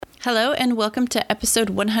Hello and welcome to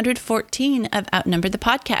episode 114 of Outnumbered the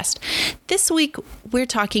Podcast. This week, we're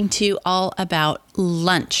talking to you all about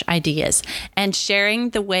lunch ideas and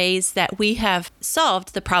sharing the ways that we have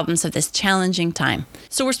solved the problems of this challenging time.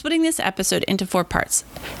 So we're splitting this episode into 4 parts.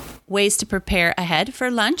 Ways to prepare ahead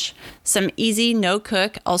for lunch, some easy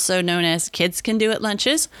no-cook, also known as kids can do at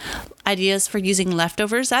lunches, ideas for using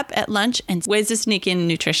leftovers up at lunch, and ways to sneak in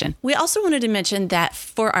nutrition. We also wanted to mention that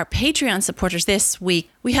for our Patreon supporters this week,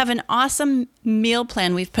 we have an awesome meal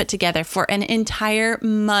plan we've put together for an entire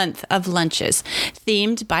month of lunches,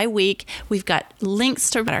 themed by week. We've got links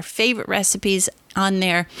to our favorite recipes on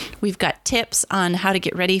there. We've got tips on how to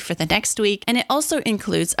get ready for the next week. And it also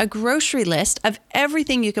includes a grocery list of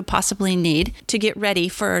everything you could possibly need to get ready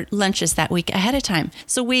for lunches that week ahead of time.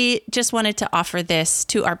 So we just wanted to offer this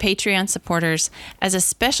to our Patreon supporters as a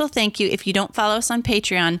special thank you. If you don't follow us on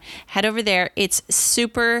Patreon, head over there. It's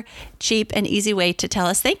super cheap and easy way to tell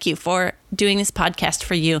us thank you for doing this podcast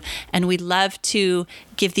for you. And we love to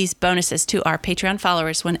give these bonuses to our Patreon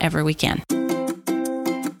followers whenever we can.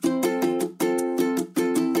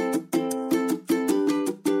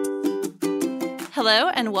 Hello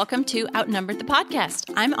and welcome to Outnumbered the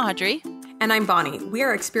Podcast. I'm Audrey. And I'm Bonnie. We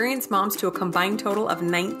are experienced moms to a combined total of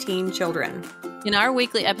 19 children. In our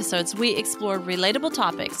weekly episodes, we explore relatable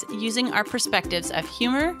topics using our perspectives of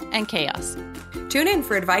humor and chaos. Tune in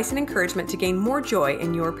for advice and encouragement to gain more joy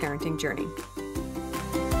in your parenting journey.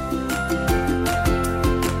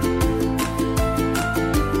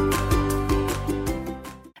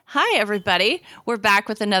 Hi, everybody. We're back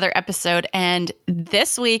with another episode. And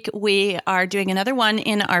this week we are doing another one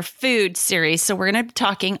in our food series. So we're going to be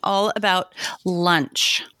talking all about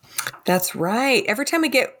lunch. That's right. Every time we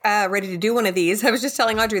get ready to do one of these, I was just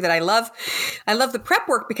telling Audrey that I love the prep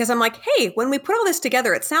work because I'm like, hey, when we put all this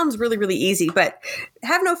together, it sounds really, really easy, but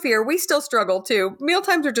have no fear. We still struggle too.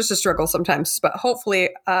 Mealtimes are just a struggle sometimes, but hopefully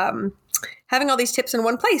having all these tips in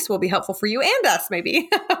one place will be helpful for you and us maybe.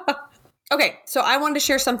 Okay, so I wanted to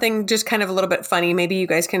share something just kind of a little bit funny. Maybe you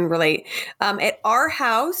guys can relate. At our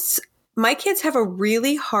house, my kids have a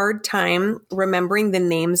really hard time remembering the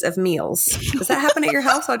names of meals. Does that happen at your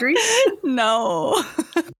house, Audrey? No.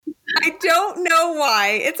 I don't know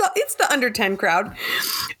why. It's the under 10 crowd.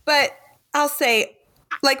 But I'll say,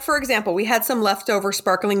 like, for example, we had some leftover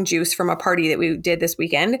sparkling juice from a party that we did this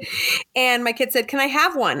weekend. And my kid said, can I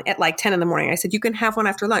have one at like 10 in the morning? I said, you can have one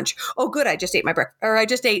after lunch. Oh, good. I just ate my breakfast, or I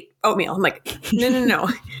just ate oatmeal. I'm like, no.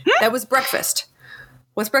 That was breakfast.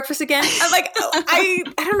 What's breakfast again? I'm like, I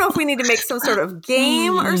don't know if we need to make some sort of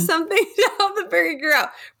game or something to help them figure out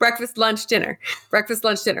breakfast, lunch, dinner. Breakfast,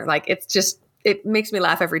 lunch, dinner. Like, it makes me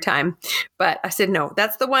laugh every time. But I said, no,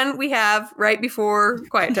 that's the one we have right before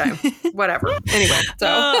quiet time. Whatever. Anyway, so.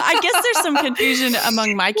 I guess there's some confusion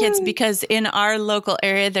among my kids because in our local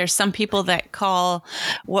area, there's some people that call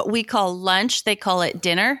what we call lunch, they call it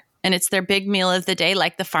dinner. And it's their big meal of the day,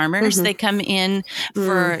 like the farmers. Mm-hmm. They come in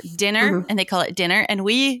for dinner and they call it dinner. And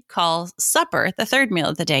we call supper, the third meal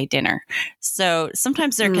of the day, dinner. So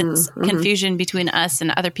sometimes there's confusion between us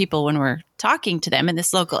and other people when we're talking to them in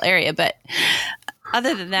this local area. But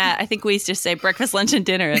other than that, I think we just say breakfast, lunch, and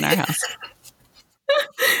dinner in our house.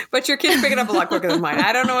 But your kids pick it up a lot quicker than mine.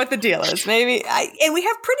 I don't know what the deal is. And we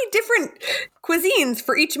have pretty different cuisines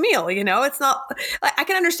for each meal. You know, it's not, I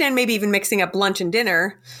can understand maybe even mixing up lunch and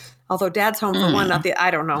dinner. Although Dad's home for one, not the, I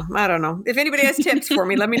don't know. If anybody has tips for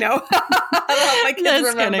me, let me know. My kids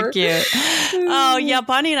That's kind of cute. Oh yeah.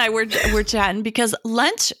 Bonnie and I were chatting because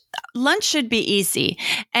lunch should be easy.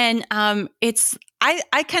 And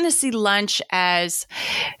I kind of see lunch as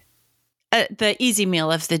the easy meal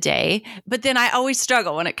of the day, but then I always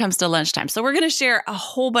struggle when it comes to lunchtime. So we're going to share a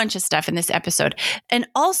whole bunch of stuff in this episode. And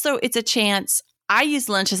also it's a chance, I use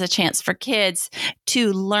lunch as a chance for kids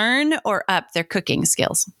to learn or up their cooking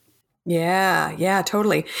skills. Yeah,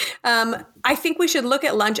 totally. I think we should look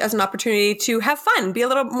at lunch as an opportunity to have fun, be a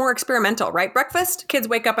little more experimental, right? Breakfast, kids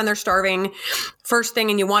wake up and they're starving first thing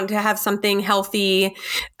and you want to have something healthy.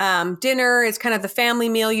 Dinner is kind of the family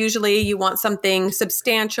meal. Usually you want something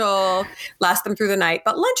substantial, last them through the night.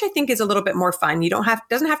 But lunch, I think, is a little bit more fun.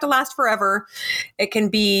 Doesn't have to last forever. It can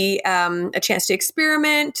be a chance to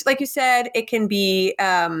experiment, like you said. It can be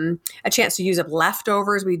a chance to use up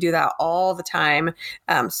leftovers. We do that all the time.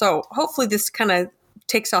 So hopefully this kind of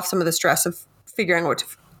takes off some of the stress of figuring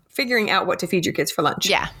out what to feed your kids for lunch.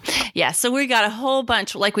 Yeah. So we got a whole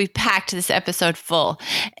bunch, like we've packed this episode full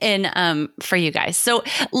for you guys.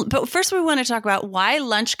 But first we want to talk about why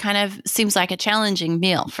lunch kind of seems like a challenging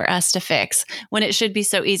meal for us to fix when it should be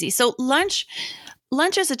so easy. So lunch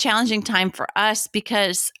is a challenging time for us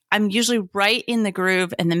because I'm usually right in the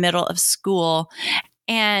groove in the middle of school.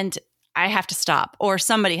 and I have to stop, or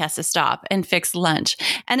somebody has to stop and fix lunch.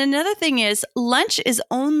 And another thing is, lunch is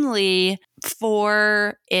only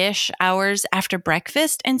 4-ish hours after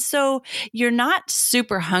breakfast. And so you're not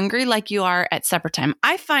super hungry like you are at supper time.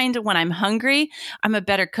 I find when I'm hungry, I'm a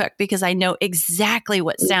better cook because I know exactly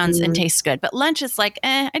what sounds and tastes good. But lunch is like,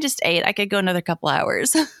 I just ate. I could go another couple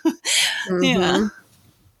hours. Yeah.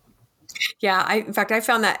 Yeah. In fact, I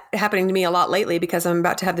found that happening to me a lot lately because I'm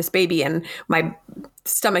about to have this baby and my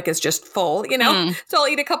stomach is just full, So I'll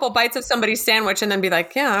eat a couple bites of somebody's sandwich and then be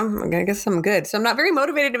like, yeah, I guess I'm good. So I'm not very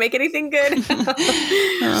motivated to make anything good.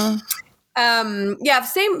 Yeah,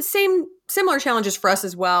 similar challenges for us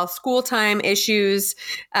as well. School time issues.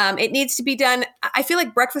 It needs to be done. I feel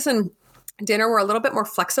like breakfast and dinner, we're a little bit more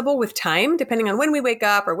flexible with time, depending on when we wake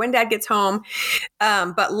up or when dad gets home.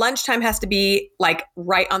 But lunchtime has to be like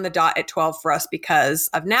right on the dot at 12 for us because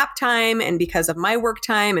of nap time and because of my work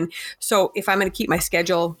time. And so if I'm going to keep my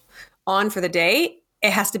schedule on for the day, it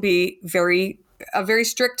has to be a very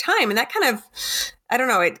strict time. And that kind of, I don't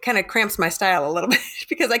know, it kind of cramps my style a little bit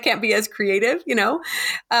because I can't be as creative,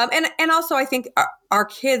 And also I think our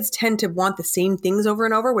kids tend to want the same things over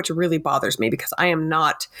and over, which really bothers me because I am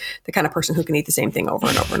not the kind of person who can eat the same thing over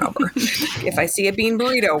and over and over. If I see a bean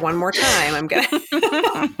burrito one more time, I'm going to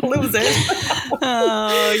lose it.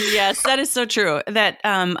 Oh, yes, that is so true. That,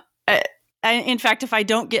 in fact, if I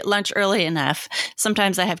don't get lunch early enough,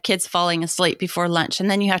 sometimes I have kids falling asleep before lunch, and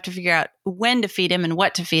then you have to figure out when to feed them and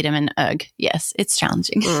what to feed them. And yes, it's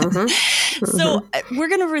challenging. So we're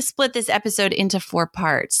going to split this episode into 4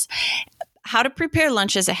 parts. How to prepare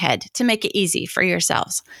lunches ahead to make it easy for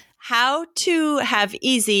yourselves. How to have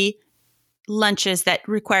easy lunches that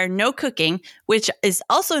require no cooking, which is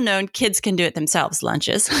also known kids can do it themselves,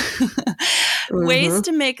 lunches. Ways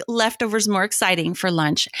to make leftovers more exciting for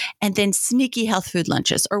lunch, and then sneaky health food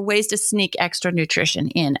lunches, or ways to sneak extra nutrition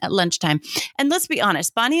in at lunchtime. And let's be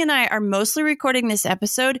honest, Bonnie and I are mostly recording this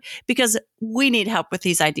episode because we need help with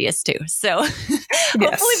these ideas too. So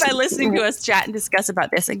hopefully by listening to us chat and discuss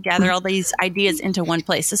about this and gather all these ideas into one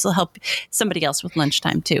place, this will help somebody else with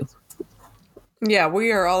lunchtime too. Yeah,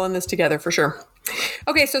 we are all in this together for sure.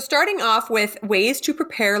 Okay, so starting off with ways to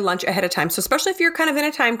prepare lunch ahead of time. So especially if you're kind of in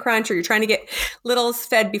a time crunch or you're trying to get littles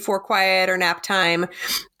fed before quiet or nap time,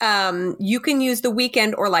 you can use the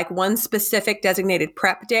weekend or like one specific designated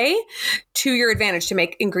prep day to your advantage to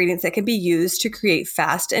make ingredients that can be used to create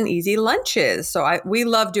fast and easy lunches. So we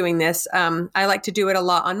love doing this. I like to do it a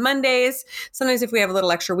lot on Mondays. Sometimes if we have a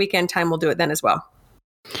little extra weekend time, we'll do it then as well.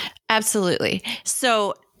 Absolutely.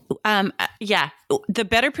 So the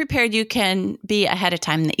better prepared you can be ahead of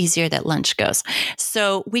time, the easier that lunch goes.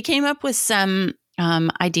 So we came up with some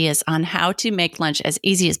ideas on how to make lunch as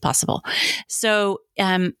easy as possible. So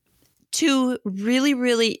 2 really,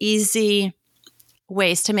 really easy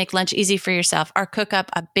ways to make lunch easy for yourself are cook up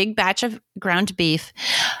a big batch of ground beef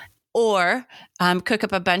or cook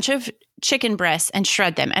up a bunch of chicken breasts and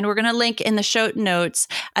shred them. And we're going to link in the show notes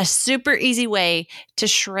a super easy way to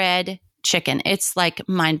shred chicken. It's like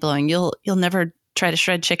mind-blowing. You'll never try to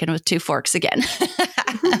shred chicken with 2 forks again.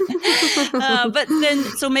 But then,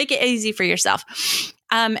 so make it easy for yourself.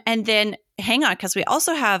 And then hang on, because we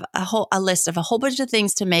also have a list of a whole bunch of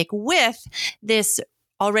things to make with this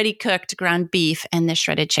already cooked ground beef and the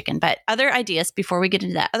shredded chicken. But other ideas before we get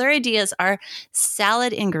into that, other ideas are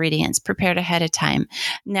salad ingredients prepared ahead of time.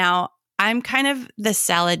 Now, I'm kind of the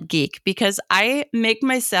salad geek because I make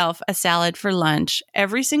myself a salad for lunch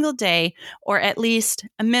every single day, or at least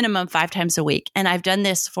a minimum 5 times a week. And I've done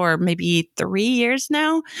this for maybe 3 years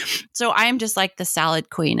now. So I'm just like the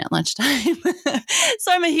salad queen at lunchtime.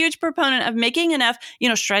 So I'm a huge proponent of making enough,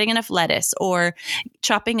 shredding enough lettuce or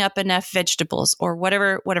chopping up enough vegetables or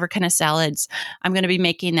whatever kind of salads I'm going to be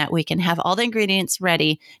making that week, and have all the ingredients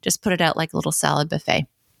ready. Just put it out like a little salad buffet.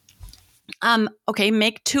 Okay,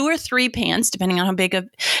 make 2 or 3 pans, depending on how big of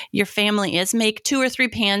your family is. Make 2 or 3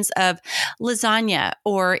 pans of lasagna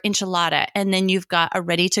or enchilada, and then you've got a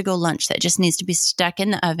ready-to-go lunch that just needs to be stuck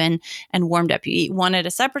in the oven and warmed up. You eat one at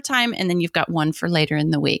a separate time, and then you've got one for later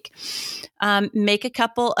in the week. Make a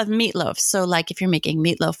couple of meatloaves. So like if you're making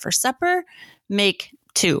meatloaf for supper, make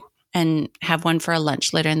 2. And have one for a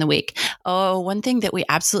lunch later in the week. Oh, one thing that we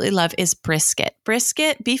absolutely love is brisket.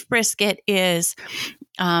 Beef brisket is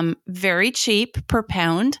very cheap per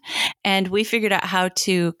pound, and we figured out how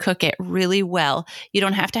to cook it really well. You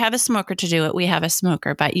don't have to have a smoker to do it. We have a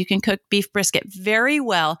smoker, but you can cook beef brisket very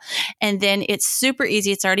well, and then it's super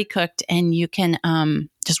easy. It's already cooked, and you can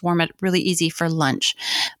Just warm it really easy for lunch.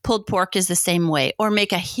 Pulled pork is the same way. Or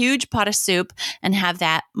make a huge pot of soup and have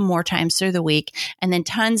that more times through the week. And then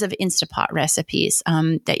tons of Instapot recipes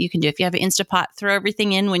that you can do. If you have an Instapot, throw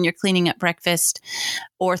everything in when you're cleaning up breakfast,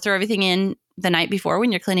 or throw everything in the night before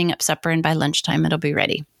when you're cleaning up supper, and by lunchtime it'll be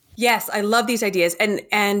ready. Yes, I love these ideas.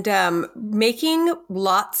 And making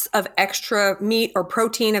lots of extra meat or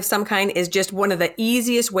protein of some kind is just one of the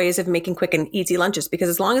easiest ways of making quick and easy lunches, because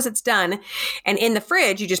as long as it's done and in the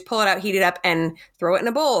fridge, you just pull it out, heat it up, and throw it in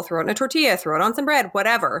a bowl, throw it in a tortilla, throw it on some bread,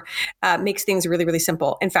 whatever, makes things really, really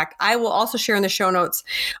simple. In fact, I will also share in the show notes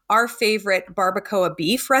our favorite barbacoa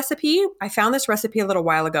beef recipe. I found this recipe a little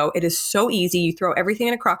while ago. It is so easy. You throw everything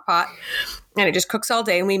in a crock pot, and it just cooks all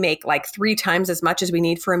day, and we make like 3 times as much as we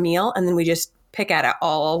need for a meal. And then we just pick at it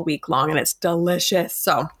all week long, and it's delicious.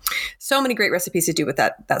 So many great recipes to do with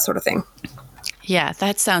that sort of thing. Yeah,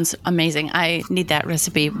 that sounds amazing. I need that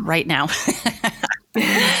recipe right now.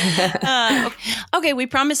 Okay, we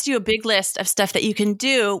promised you a big list of stuff that you can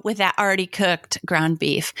do with that already cooked ground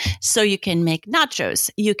beef. So you can make nachos,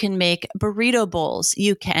 you can make burrito bowls,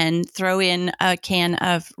 you can throw in a can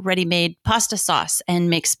of ready-made pasta sauce and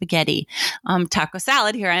make spaghetti, taco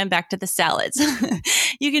salad. Here I am back to the salads.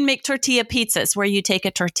 You can make tortilla pizzas, where you take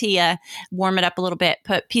a tortilla, warm it up a little bit,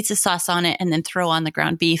 put pizza sauce on it, and then throw on the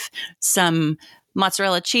ground beef, some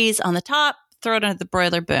mozzarella cheese on the top, throw it under the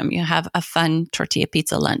broiler, boom, you have a fun tortilla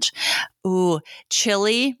pizza lunch. Ooh,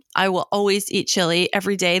 chili. I will always eat chili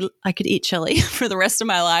every day. I could eat chili for the rest of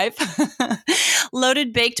my life.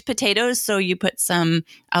 Loaded baked potatoes. So you put some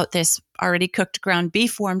out this already cooked ground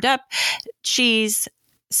beef warmed up, cheese,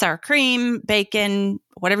 sour cream, bacon,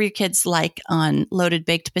 whatever your kids like on loaded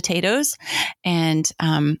baked potatoes, and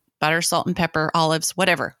butter, salt and pepper, olives,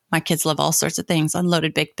 whatever. My kids love all sorts of things on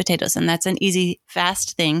loaded baked potatoes. And that's an easy,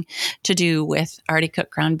 fast thing to do with already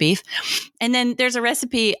cooked ground beef. And then there's a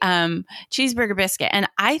recipe, cheeseburger biscuit. And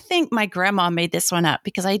I think my grandma made this one up,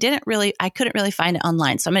 because I couldn't really find it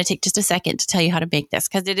online. So I'm going to take just a second to tell you how to make this,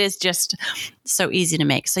 because it is just so easy to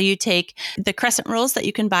make. So you take the crescent rolls that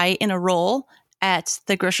you can buy in a roll at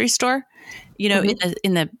the grocery store, in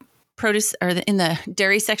the produce or in the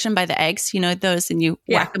dairy section by the eggs, those, and you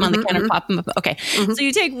whack them on the counter, pop them up. Okay. So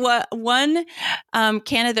you take one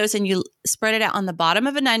can of those and you spread it out on the bottom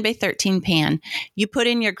of a 9x13 pan. You put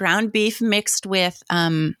in your ground beef mixed with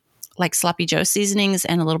like Sloppy Joe seasonings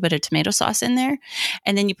and a little bit of tomato sauce in there.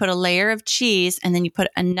 And then you put a layer of cheese, and then you put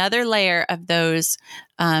another layer of those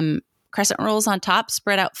crescent rolls on top,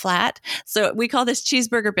 spread out flat. So we call this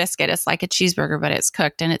cheeseburger biscuit. It's like a cheeseburger, but it's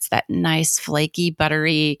cooked, and it's that nice, flaky,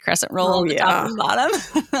 buttery crescent roll on the top and bottom.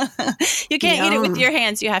 You can't eat it with your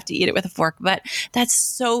hands. You have to eat it with a fork, but that's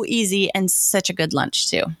so easy and such a good lunch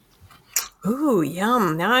too. Ooh,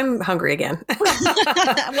 yum. Now I'm hungry again.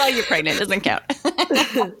 Well, you're pregnant. It doesn't count.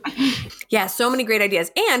 Yeah, so many great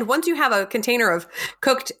ideas. And once you have a container of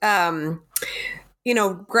cooked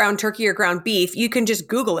ground turkey or ground beef, you can just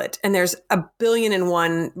Google it, and there's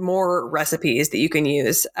 1,000,001 more recipes that you can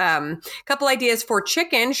use. Couple ideas for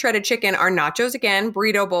chicken, shredded chicken, are nachos again,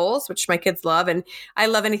 burrito bowls, which my kids love. And I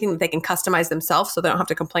love anything that they can customize themselves, so they don't have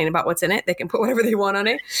to complain about what's in it. They can put whatever they want on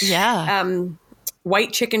it. Yeah.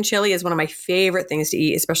 White chicken chili is one of my favorite things to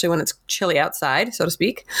eat, especially when it's chilly outside, so to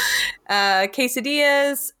speak.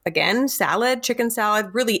 Quesadillas, again, salad, chicken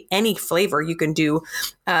salad, really any flavor you can do,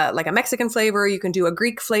 like a Mexican flavor, you can do a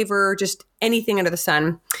Greek flavor, just anything under the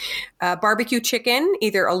sun. Barbecue chicken,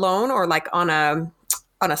 either alone or like on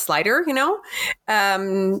a slider,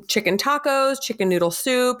 chicken tacos, chicken noodle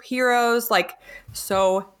soup, heroes, like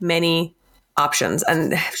so many options.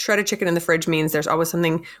 And shredded chicken in the fridge means there's always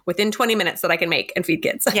something within 20 minutes that I can make and feed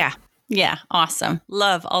kids. Yeah. Yeah. Awesome.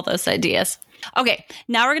 Love all those ideas. Okay.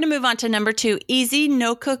 Now we're going to move on to number 2, easy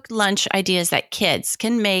no-cook lunch ideas that kids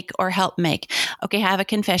can make or help make. Okay. I have a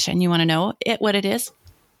confession. You want to know what it is?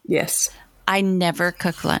 Yes. I never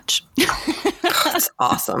cook lunch. That's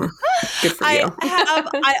awesome. Good for you.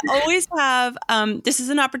 I always have, this is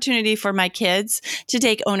an opportunity for my kids to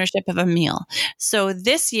take ownership of a meal. So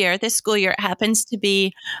this school year, it happens to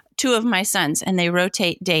be 2 of my sons, and they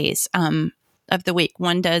rotate days of the week.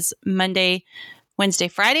 One does Monday, Wednesday,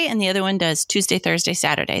 Friday, and the other one does Tuesday, Thursday,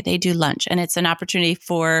 Saturday. They do lunch, and it's an opportunity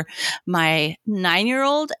for my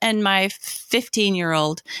 9-year-old and my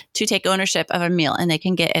 15-year-old to take ownership of a meal, and they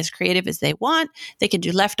can get as creative as they want. They can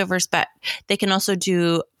do leftovers, but they can also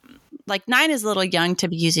do, like 9 is a little young to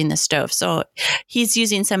be using the stove. So he's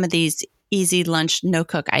using some of these easy lunch, no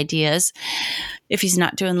cook ideas if he's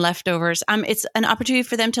not doing leftovers. It's an opportunity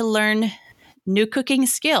for them to learn new cooking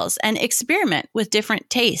skills and experiment with different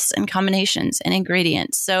tastes and combinations and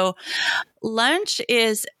ingredients. So lunch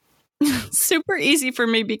is super easy for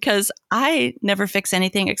me because I never fix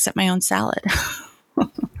anything except my own salad.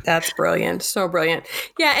 That's brilliant. So brilliant.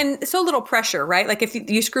 Yeah. And so little pressure, right? Like if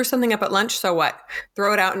you screw something up at lunch, so what?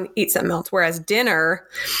 Throw it out and eat something else. Whereas dinner,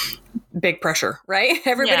 big pressure, right?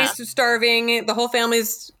 Everybody's starving. The whole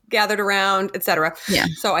family's gathered around, etc. Yeah.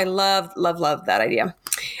 So I love that idea.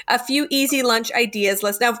 A few easy lunch ideas.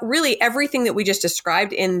 Now, really everything that we just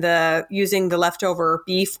described in the using the leftover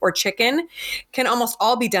beef or chicken can almost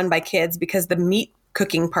all be done by kids because the meat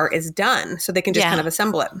cooking part is done. So they can just kind of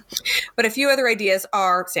assemble it. But a few other ideas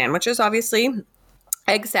are sandwiches, obviously.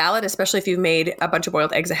 Egg salad, especially if you've made a bunch of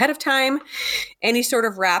boiled eggs ahead of time. Any sort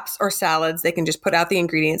of wraps or salads, they can just put out the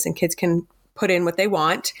ingredients and kids can put in what they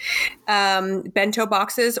want. Bento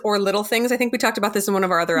boxes or little things. I think we talked about this in one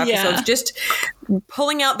of our other episodes. Just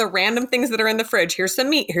pulling out the random things that are in the fridge. Here's some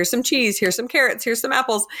meat, here's some cheese, here's some carrots, here's some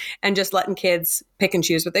apples, and just letting kids pick and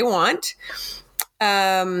choose what they want.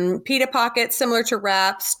 Pita pockets, similar to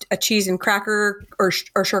wraps, a cheese and cracker or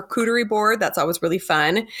charcuterie board. That's always really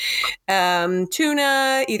fun.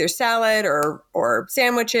 Tuna, either salad or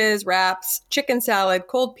sandwiches, wraps, chicken salad,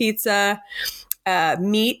 cold pizza,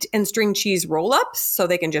 meat and string cheese roll-ups. So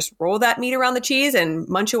they can just roll that meat around the cheese and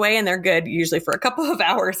munch away, and they're good usually for a couple of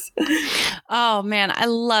hours. Oh man, I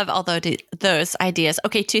love all those ideas.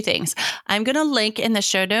 Okay, two things. I'm going to link in the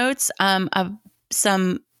show notes of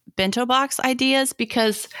some bento box ideas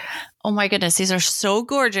because, oh my goodness, these are so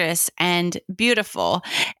gorgeous and beautiful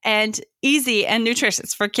and easy and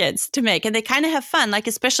nutritious for kids to make. And they kind of have fun, like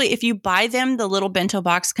especially if you buy them the little bento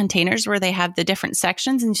box containers where they have the different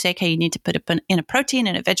sections and you say, okay, you need to put in a protein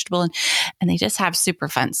and a vegetable, and they just have super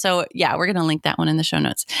fun. So yeah, we're going to link that one in the show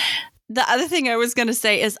notes. The other thing I was going to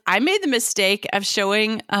say is I made the mistake of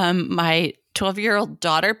showing my 12-year-old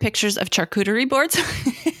daughter pictures of charcuterie boards.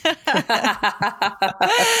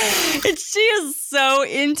 And she is so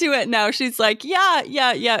into it now. She's like, yeah.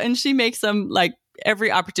 And she makes them like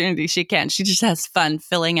every opportunity she can. She just has fun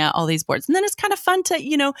filling out all these boards. And then it's kind of fun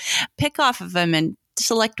to, pick off of them and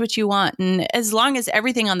select what you want. And as long as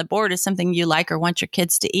everything on the board is something you like or want your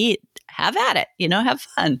kids to eat, have at it, have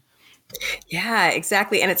fun. Yeah,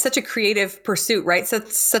 exactly. And it's such a creative pursuit, right? So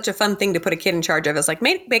it's such a fun thing to put a kid in charge of. It's like,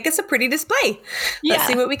 make us a pretty display. Let's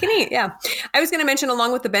see what we can eat. Yeah. I was going to mention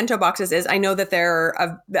along with the bento boxes is I know that there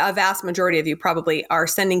are a vast majority of you probably are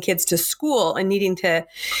sending kids to school and needing to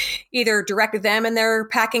either direct them in their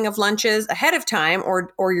packing of lunches ahead of time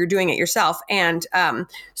or you're doing it yourself. And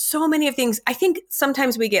so many of things, I think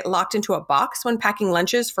sometimes we get locked into a box when packing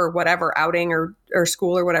lunches for whatever outing or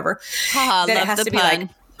school or whatever. That it has to be like,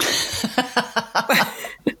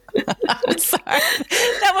 sorry.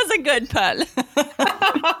 That was a good pun.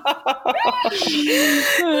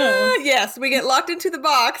 Yes, we get locked into the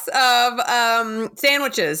box of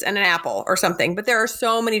sandwiches and an apple or something, but there are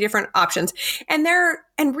so many different options. And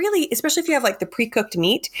really, especially if you have like the pre-cooked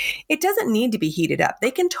meat, it doesn't need to be heated up. They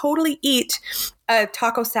can totally eat a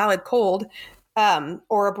taco salad cold.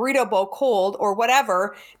 Or a burrito bowl cold or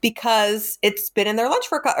whatever, because it's been in their lunch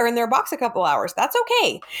or in their box a couple hours. That's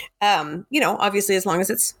okay. Obviously as long as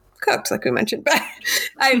it's cooked, like we mentioned, but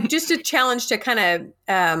just a challenge to kind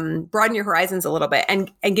of broaden your horizons a little bit and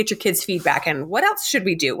get your kids' feedback. And what else should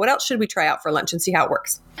we do? What else should we try out for lunch and see how it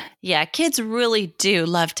works? Yeah, kids really do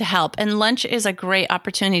love to help. And lunch is a great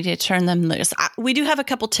opportunity to turn them loose. We do have a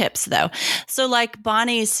couple tips though. So like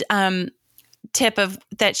Bonnie's, tip of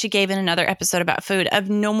that she gave in another episode about food of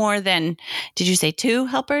no more than, did you say 2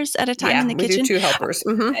 helpers at a time in the kitchen? Yeah, we do 2 helpers.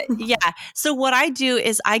 Mm-hmm. Yeah. So what I do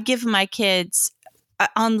is I give my kids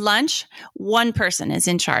on lunch, one person is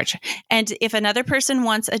in charge. And if another person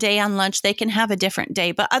wants a day on lunch, they can have a different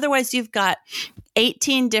day. But otherwise you've got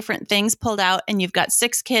 18 different things pulled out and you've got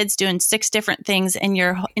 6 kids doing 6 different things and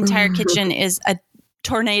your entire kitchen is a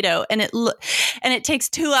tornado and it takes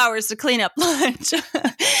 2 hours to clean up lunch.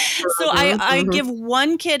 So I give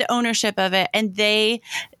one kid ownership of it and they're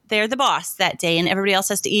the boss that day and everybody else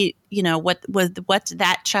has to eat, what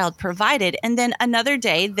that child provided. And then another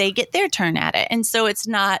day they get their turn at it. And so it's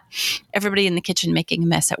not everybody in the kitchen making a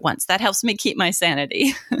mess at once. That helps me keep my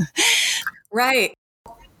sanity. Right.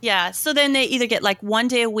 Yeah. So then they either get like one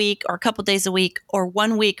day a week or a couple days a week or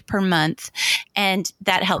 1 week per month. And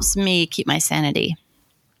that helps me keep my sanity.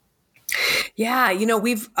 Yeah.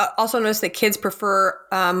 We've also noticed that kids prefer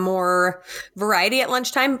more variety at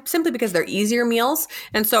lunchtime simply because they're easier meals.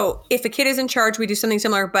 And so if a kid is in charge, we do something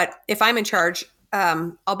similar. But if I'm in charge,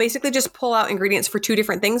 I'll basically just pull out ingredients for 2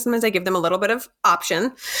 different things. Sometimes I give them a little bit of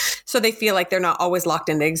option so they feel like they're not always locked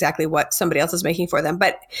into exactly what somebody else is making for them.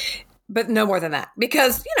 But but no more than that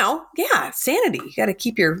because, sanity. You got to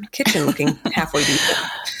keep your kitchen looking halfway decent.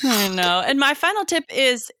 I know. And my final tip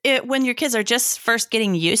is when your kids are just first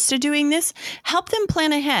getting used to doing this, help them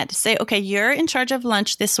plan ahead. Say, okay, you're in charge of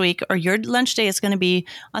lunch this week, or your lunch day is going to be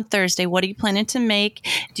on Thursday. What are you planning to make?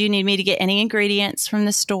 Do you need me to get any ingredients from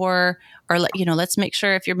the store? Or, let's make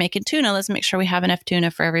sure if you're making tuna, let's make sure we have enough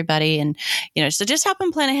tuna for everybody. And, so just help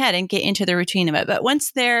them plan ahead and get into the routine of it. But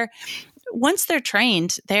once they're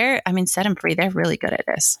trained, set them free. They're really good at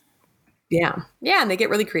this. Yeah. Yeah. And they get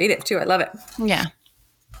really creative too. I love it. Yeah.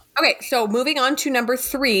 Okay, so moving on to number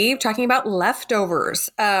 3, talking about leftovers.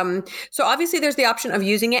 So obviously there's the option of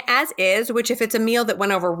using it as is, which if it's a meal that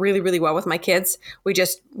went over really, really well with my kids, we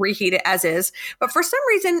just reheat it as is. But for some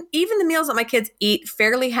reason, even the meals that my kids eat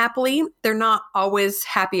fairly happily, they're not always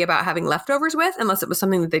happy about having leftovers with, unless it was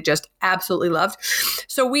something that they just absolutely loved.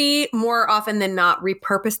 So we more often than not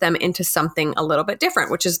repurpose them into something a little bit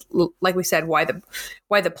different, which is, like we said, why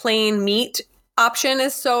the plain meat option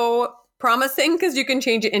is so promising, because you can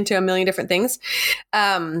change it into a million different things.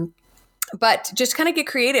 But just kind of get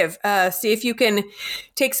creative. See if you can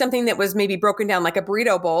take something that was maybe broken down like a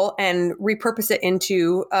burrito bowl and repurpose it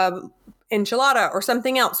into enchilada or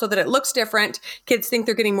something else so that it looks different. Kids think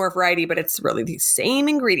they're getting more variety, but it's really the same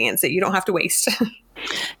ingredients that you don't have to waste.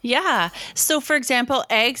 Yeah. So, for example,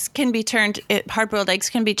 hard-boiled eggs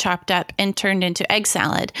can be chopped up and turned into egg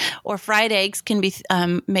salad, or fried eggs can be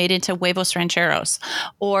made into huevos rancheros.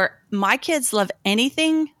 Or my kids love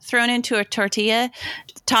anything thrown into a tortilla,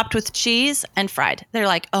 topped with cheese and fried. They're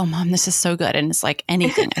like, "Oh, Mom, this is so good." And it's like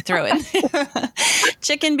anything I throw in.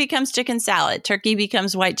 Chicken becomes chicken salad. Turkey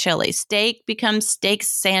becomes white chili. Steak becomes steak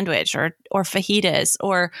sandwich or fajitas,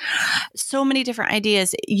 or so many different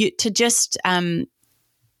ideas to just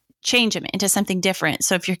change them into something different.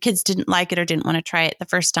 So if your kids didn't like it or didn't want to try it the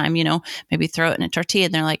first time, maybe throw it in a tortilla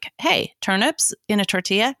and they're like, "Hey, turnips in a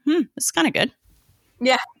tortilla? It's kind of good."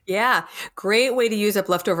 Yeah. Yeah. Great way to use up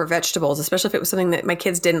leftover vegetables, especially if it was something that my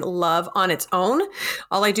kids didn't love on its own.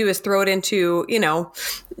 All I do is throw it into,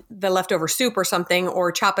 the leftover soup or something,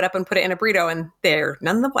 or chop it up and put it in a burrito, and they're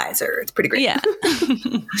none the wiser. It's pretty great. Yeah.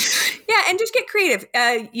 Yeah. And just get creative.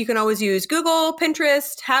 You can always use Google,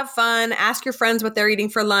 Pinterest, have fun, ask your friends what they're eating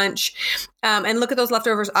for lunch, and look at those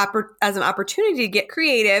leftovers as an opportunity to get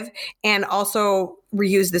creative and also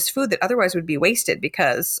reuse this food that otherwise would be wasted,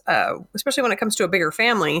 because especially when it comes to a bigger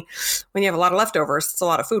family, when you have a lot of leftovers, it's a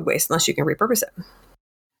lot of food waste unless you can repurpose it.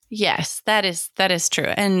 Yes, that is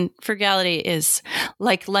true. And frugality is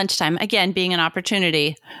like lunchtime, again, being an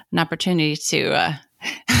opportunity to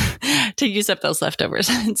to use up those leftovers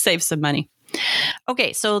and save some money.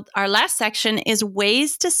 Okay, so our last section is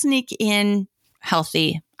ways to sneak in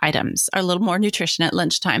healthy items, are a little more nutrition at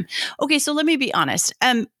lunchtime. Okay, so let me be honest.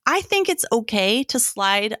 I think it's okay to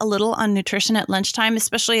slide a little on nutrition at lunchtime,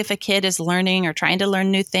 especially if a kid is learning or trying to learn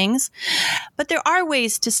new things. But there are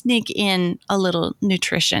ways to sneak in a little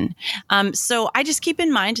nutrition. So I just keep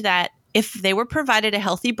in mind that if they were provided a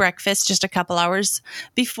healthy breakfast just a couple hours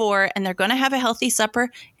before and they're going to have a healthy supper,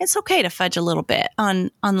 it's okay to fudge a little bit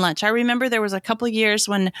on lunch. I remember there was a couple of years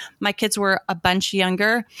when my kids were a bunch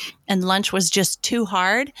younger and lunch was just too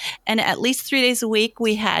hard. And at least 3 days a week,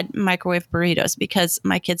 we had microwave burritos because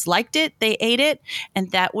my kids liked it, they ate it,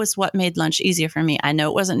 and that was what made lunch easier for me. I know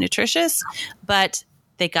it wasn't nutritious, but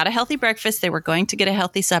they got a healthy breakfast, they were going to get a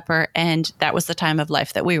healthy supper, and that was the time of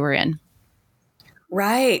life that we were in.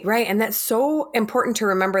 Right. And that's so important to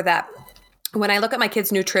remember that when I look at my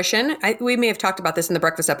kids' nutrition, we may have talked about this in the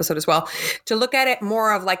breakfast episode as well, to look at it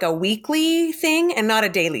more of like a weekly thing and not a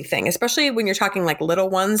daily thing, especially when you're talking like little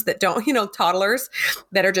ones that don't, toddlers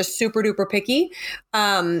that are just super duper picky.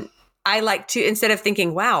 I like to, instead of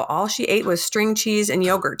thinking, wow, all she ate was string cheese and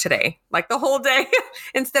yogurt today, like the whole day,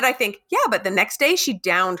 instead I think, yeah, but the next day she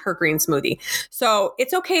downed her green smoothie. So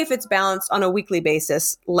it's okay if it's balanced on a weekly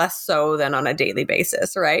basis, less so than on a daily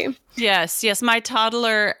basis, right? Yes. My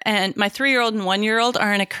toddler and my 3-year-old and 1-year-old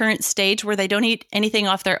are in a current stage where they don't eat anything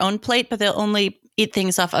off their own plate, but they'll only eat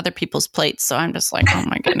things off other people's plates. So I'm just like, oh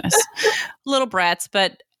my goodness, little brats,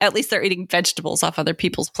 but at least they're eating vegetables off other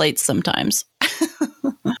people's plates sometimes.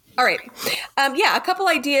 All right. A couple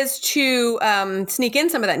ideas to sneak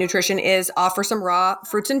in some of that nutrition is offer some raw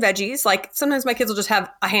fruits and veggies. Like sometimes my kids will just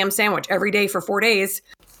have a ham sandwich every day for 4 days,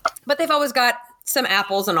 but they've always got some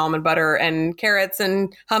apples and almond butter and carrots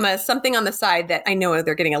and hummus, something on the side that I know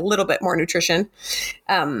they're getting a little bit more nutrition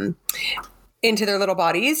into their little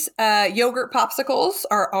bodies. Yogurt popsicles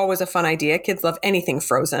are always a fun idea. Kids love anything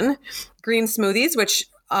frozen. Green smoothies, which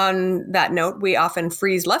on that note, we often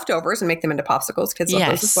freeze leftovers and make them into popsicles. Kids love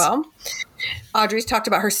those as well. Audrey's talked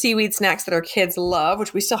about her seaweed snacks that our kids love,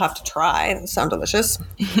 which we still have to try. They sound delicious.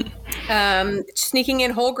 Sneaking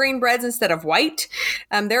in whole grain breads instead of white.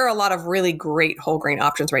 There are a lot of really great whole grain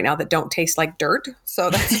options right now that don't taste like dirt. So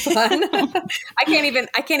that's fun. I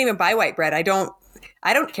can't even buy white bread. I don't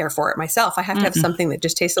care for it myself. I have to have something that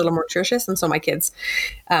just tastes a little more nutritious. And so my kids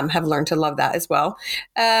have learned to love that as well.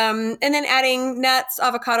 And then adding nuts,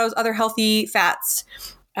 avocados, other healthy fats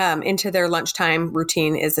into their lunchtime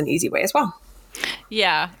routine is an easy way as well.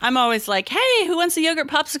 Yeah. I'm always like, hey, who wants a yogurt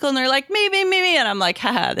popsicle? And they're like, me. And I'm like,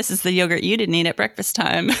 haha, this is the yogurt you didn't eat at breakfast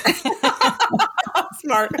time.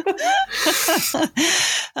 Smart.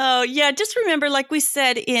 Oh, yeah. Just remember, like we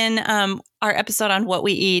said in our episode on what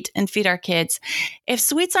we eat and feed our kids, if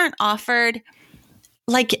sweets aren't offered,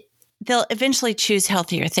 like they'll eventually choose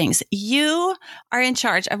healthier things. You are in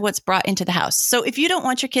charge of what's brought into the house. So if you don't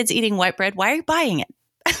want your kids eating white bread, why are you buying it?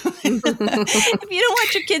 If you don't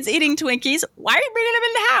want your kids eating Twinkies, why are you bringing them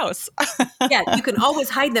in the house? Yeah, you can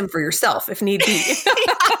always hide them for yourself if need be.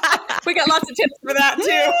 We got lots of tips for that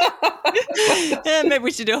too. Yeah, maybe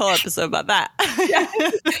we should do a whole episode about that. Yeah.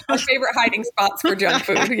 Our favorite hiding spots for junk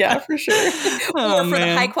food. Yeah, for sure. Or for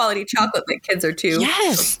the high quality chocolate that kids are too.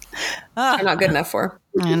 Yes. They're not good enough for.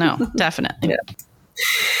 I know, definitely. Yeah.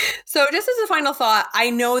 So just as a final thought, I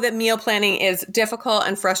know that meal planning is difficult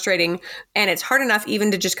and frustrating, and it's hard enough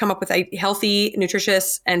even to just come up with healthy,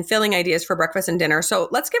 nutritious, and filling ideas for breakfast and dinner. So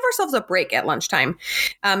let's give ourselves a break at lunchtime.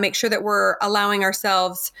 Make sure that we're allowing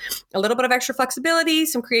ourselves a little bit of extra flexibility,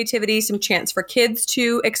 some creativity, some chance for kids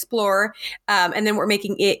to explore, and then we're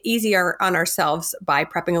making it easier on ourselves by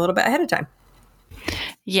prepping a little bit ahead of time.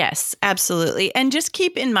 Yes, absolutely. And just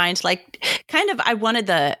keep in mind, like, I wanted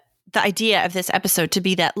the idea of this episode to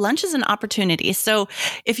be that lunch is an opportunity. So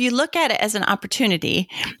if you look at it as an opportunity,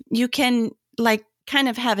 you can kind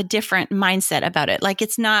of have a different mindset about it. Like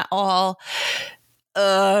it's not all,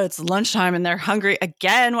 it's lunchtime and they're hungry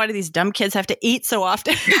again. Why do these dumb kids have to eat so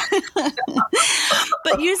often?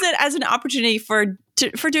 But use it as an opportunity for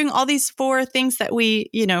doing all these 4 things that we,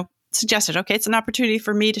 suggested. Okay, it's an opportunity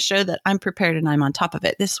for me to show that I'm prepared and I'm on top of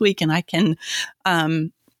it this week, and I can,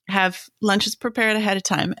 have lunches prepared ahead of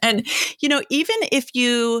time. And, even if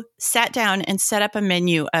you sat down and set up a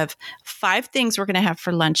menu of 5 things we're going to have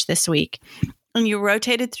for lunch this week, and you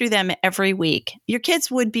rotated through them every week, your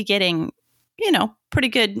kids would be getting, pretty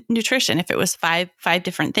good nutrition if it was five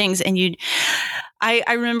different things. And I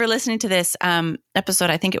remember listening to this episode,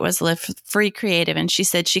 I think it was Live Free Creative, and she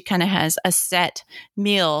said she kind of has a set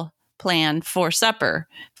meal plan for supper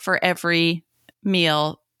for every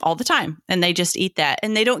meal all the time. And they just eat that.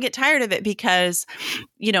 And they don't get tired of it because,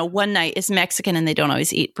 one night is Mexican and they don't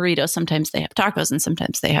always eat burritos. Sometimes they have tacos and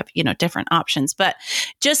sometimes they have, different options. But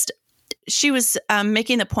just, she was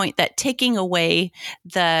making the point that taking away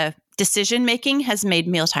the decision making has made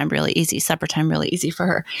mealtime really easy, supper time really easy for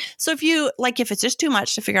her. So if it's just too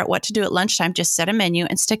much to figure out what to do at lunchtime, just set a menu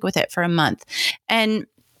and stick with it for a month. And,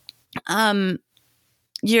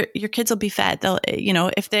 your kids will be fed. They'll,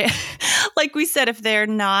 if they, like we said, if they're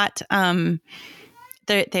not,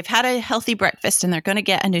 they've had a healthy breakfast and they're going to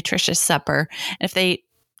get a nutritious supper. And if they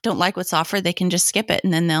don't like what's offered, they can just skip it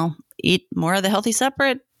and then they'll eat more of the healthy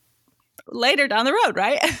supper later down the road,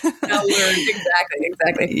 right?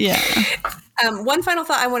 Exactly. Yeah. One final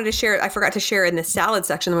thought I wanted to share, I forgot to share in the salad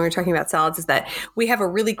section when we were talking about salads, is that we have a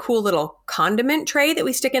really cool little condiment tray that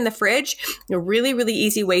we stick in the fridge. A really, really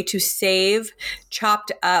easy way to save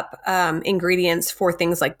chopped up ingredients for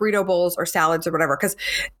things like burrito bowls or salads or whatever. Because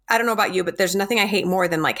I don't know about you, but there's nothing I hate more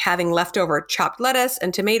than having leftover chopped lettuce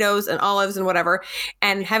and tomatoes and olives and whatever,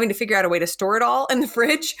 and having to figure out a way to store it all in the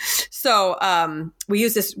fridge. So we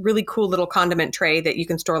use this really cool little condiment tray that you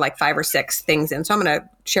can store 5 or 6 things in. So I'm going to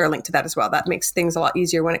share a link to that as well. That makes things a lot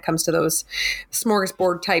easier when it comes to those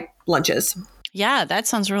smorgasbord type lunches. Yeah, that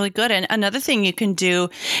sounds really good. And another thing you can do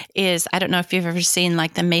is, I don't know if you've ever seen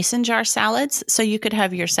the mason jar salads. So you could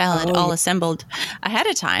have your salad all assembled ahead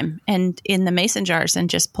of time and in the mason jars and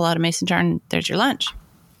just pull out a mason jar and there's your lunch.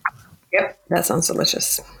 Yep, that sounds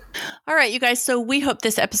delicious. All right, you guys. So we hope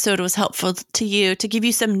this episode was helpful to you, to give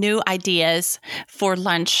you some new ideas for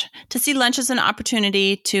lunch, to see lunch as an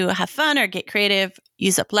opportunity to have fun or get creative,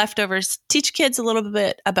 use up leftovers, teach kids a little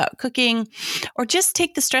bit about cooking, or just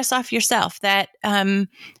take the stress off yourself that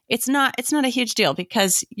it's not a huge deal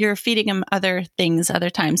because you're feeding them other things other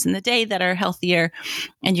times in the day that are healthier,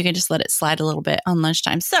 and you can just let it slide a little bit on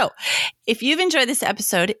lunchtime. So if you've enjoyed this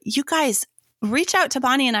episode, you guys reach out to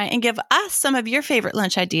Bonnie and I and give us some of your favorite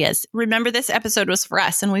lunch ideas. Remember, this episode was for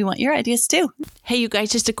us and we want your ideas too. Hey, you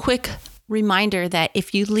guys, just a quick Reminder that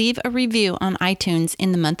if you leave a review on iTunes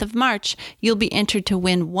in the month of March, you'll be entered to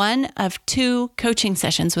win one of 2 coaching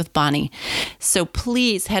sessions with Bonnie. So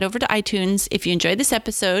please head over to iTunes if you enjoyed this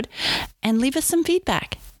episode and leave us some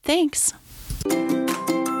feedback. Thanks.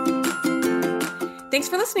 Thanks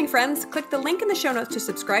for listening, friends. Click the link in the show notes to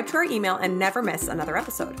subscribe to our email and never miss another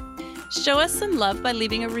episode. Show us some love by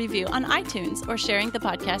leaving a review on iTunes or sharing the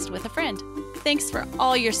podcast with a friend. Thanks for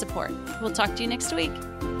all your support. We'll talk to you next week.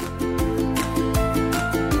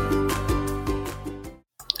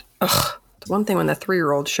 Ugh. It's one thing when the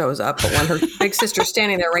 3-year-old shows up, but when her big sister's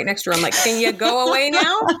standing there right next to her, I'm like, can you go away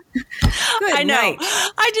now? Good I know. night.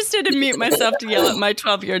 I just had to mute myself to yell at my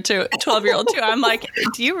 12-year-old too. I'm like,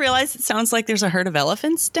 do you realize it sounds like there's a herd of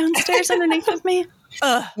elephants downstairs underneath of me?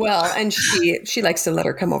 Ugh. Well, and she likes to let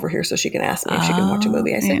her come over here so she can ask me if she can watch a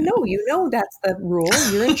movie. I said, no, you know that's the rule.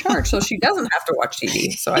 You're in charge. So she doesn't have to watch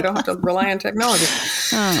TV. So I don't have to rely on technology.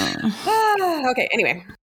 Okay, anyway.